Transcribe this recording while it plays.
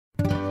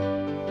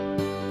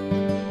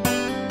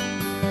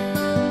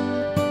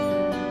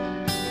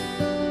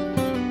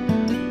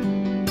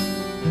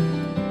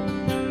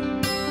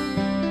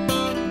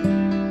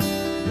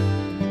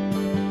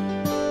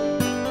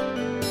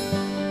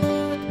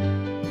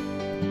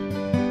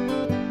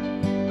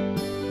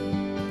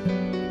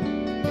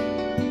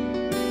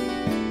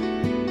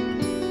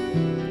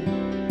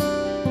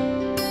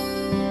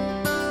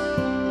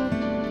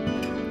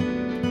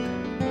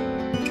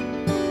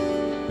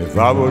If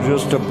I were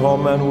just a poor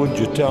man, would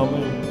you tell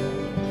me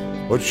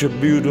what your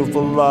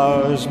beautiful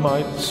eyes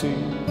might see?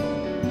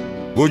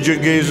 Would you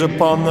gaze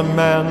upon the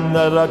man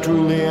that I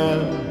truly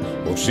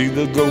am, or see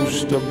the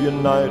ghost of your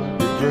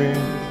nightly dreams?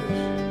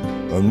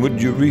 And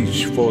would you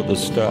reach for the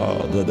star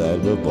that I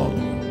live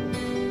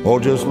on, or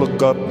just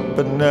look up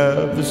and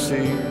never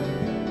see?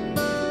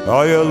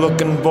 Are you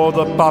looking for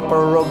the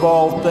pauper of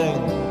all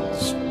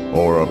things,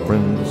 or a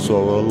prince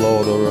or a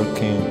lord or a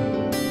king?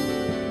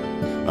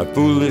 I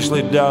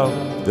foolishly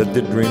doubt that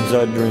the dreams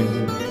I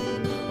dream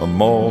are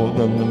more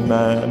than the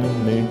man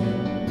in me.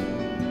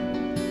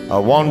 I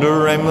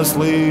wander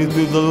aimlessly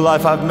through the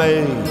life I've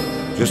made,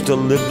 just to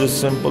live the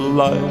simple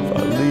life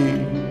I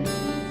lead.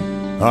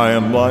 I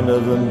am blinder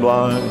than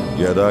blind,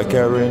 yet I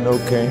carry no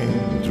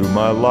cane through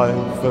my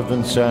life of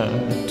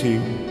insanity.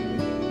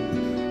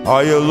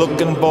 Are you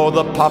looking for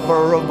the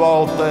pauper of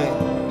all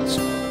things,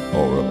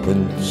 or a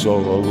prince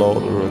or a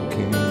lord or a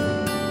king?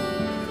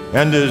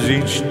 And as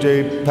each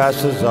day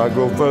passes, I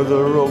grow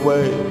further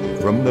away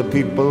from the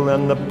people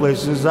and the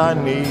places I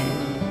need.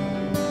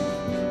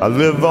 I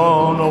live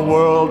on a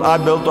world I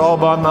built all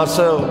by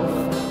myself,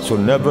 so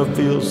never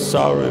feel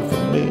sorry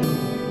for me.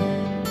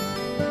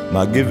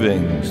 My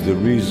giving's the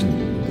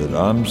reason that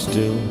I'm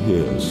still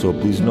here, so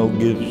please no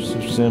gifts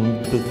of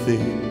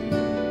sympathy.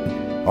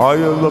 Are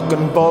you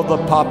looking for the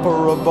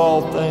pauper of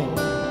all things,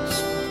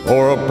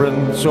 or a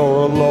prince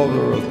or a lord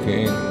or a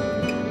king?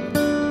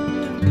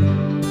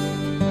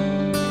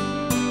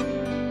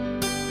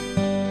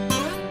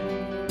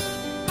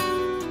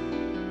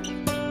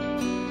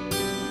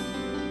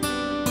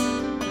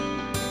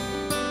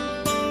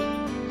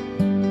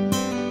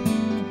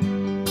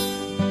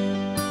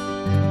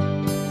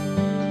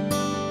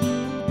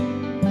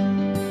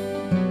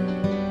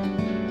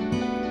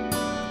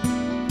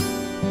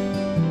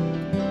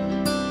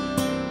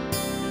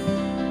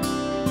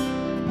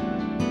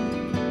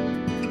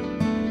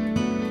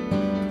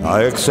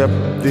 I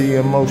accept the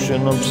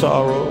emotion of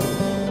sorrow,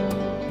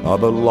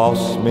 but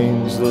loss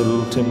means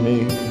little to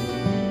me.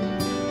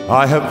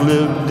 I have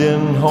lived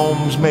in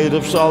homes made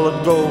of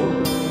solid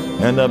gold,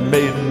 and I've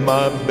made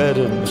my bed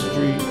in the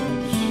streets.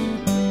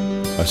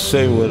 I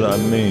say what I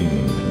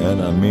mean,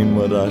 and I mean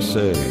what I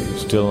say.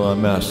 Still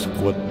I'm asked,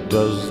 what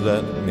does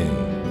that mean?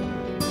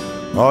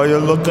 Are you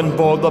looking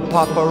for the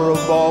pauper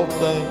of all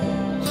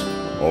things,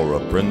 or a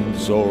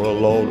prince or a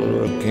lord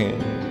or a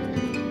king?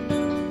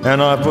 And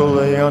I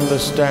fully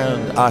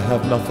understand I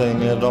have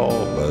nothing at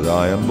all, but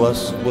I am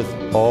blessed with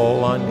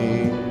all I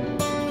need.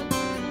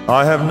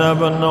 I have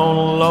never known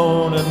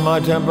alone in my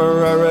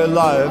temporary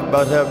life,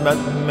 but have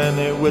met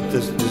many with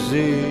this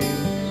disease.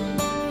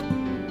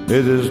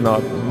 It is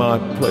not my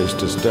place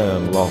to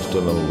stand lost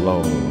and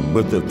alone,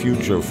 with a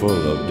future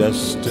full of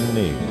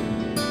destiny.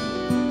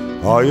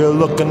 Are you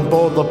looking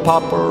for the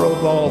pauper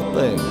of all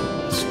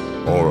things,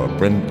 or a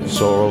prince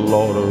or a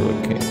lord or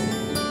a king?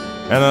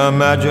 And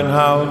imagine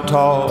how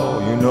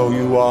tall you know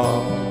you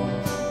are,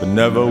 but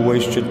never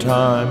waste your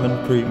time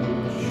and preach.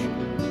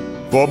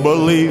 For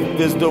belief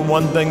is the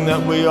one thing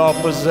that we all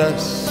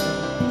possess,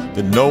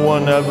 that no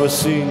one ever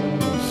sees,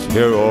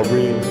 hear or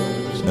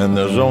reads. And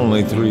there's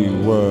only 3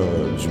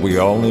 words we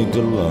all need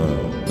to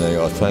learn. They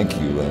are thank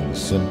you and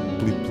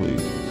simply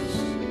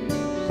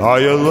please. Are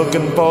you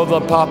looking for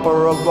the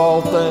pauper of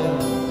all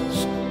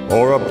things,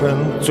 or a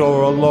prince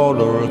or a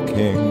lord or a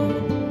king?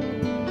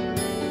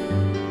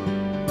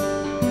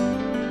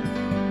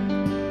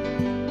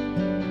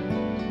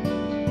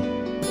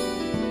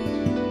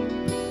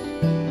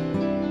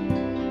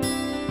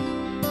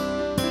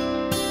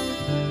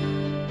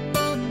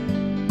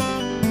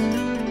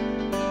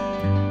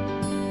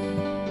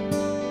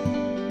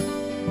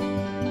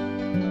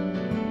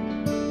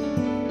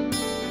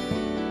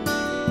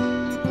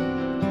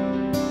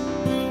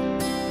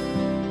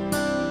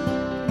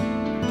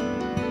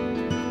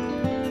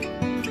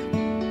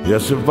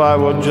 Yes, if I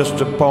were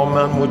just a poor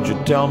man, would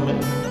you tell me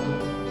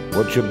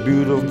what your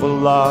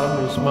beautiful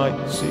eyes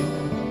might see?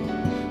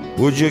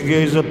 Would you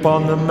gaze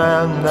upon the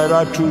man that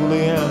I truly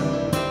am,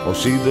 or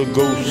see the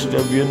ghost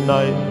of your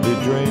nightly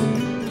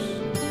dreams?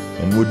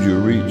 And would you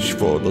reach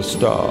for the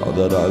star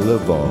that I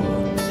live on,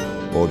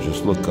 or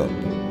just look up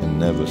and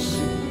never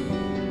see?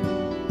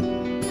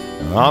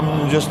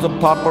 I'm just a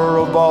pauper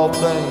of all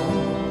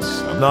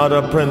things, I'm not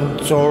a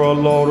prince or a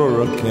lord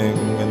or a king,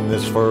 and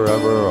this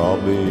forever I'll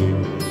be.